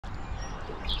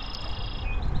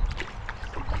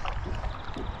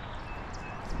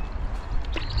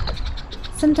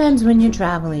Sometimes when you're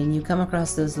traveling, you come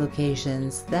across those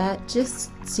locations that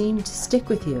just seem to stick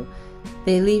with you.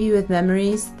 They leave you with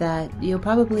memories that you'll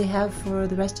probably have for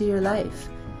the rest of your life.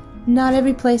 Not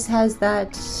every place has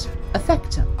that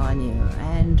effect on you,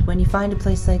 and when you find a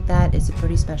place like that, it's a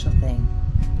pretty special thing.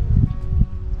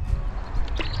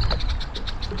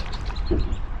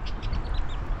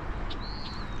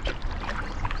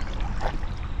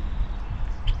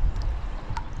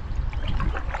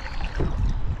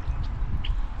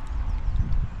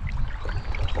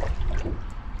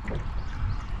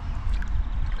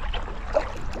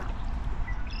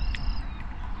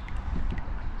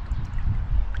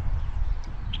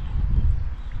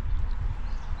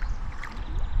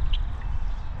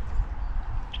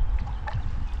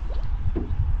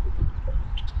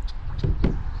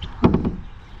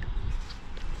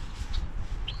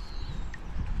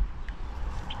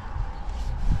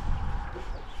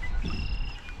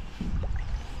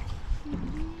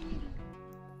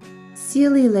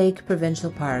 Seeley Lake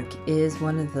Provincial Park is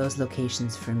one of those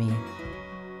locations for me.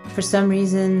 For some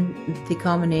reason, the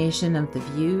combination of the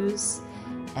views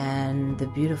and the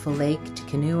beautiful lake to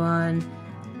canoe on,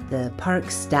 the park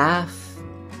staff,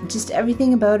 just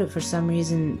everything about it for some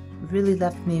reason really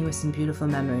left me with some beautiful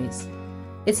memories.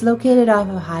 It's located off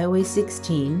of Highway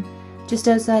 16, just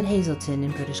outside Hazeltown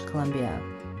in British Columbia.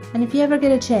 And if you ever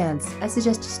get a chance, I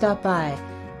suggest you stop by,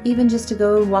 even just to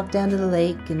go and walk down to the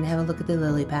lake and have a look at the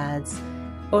lily pads,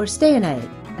 or stay a night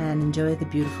and enjoy the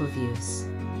beautiful views.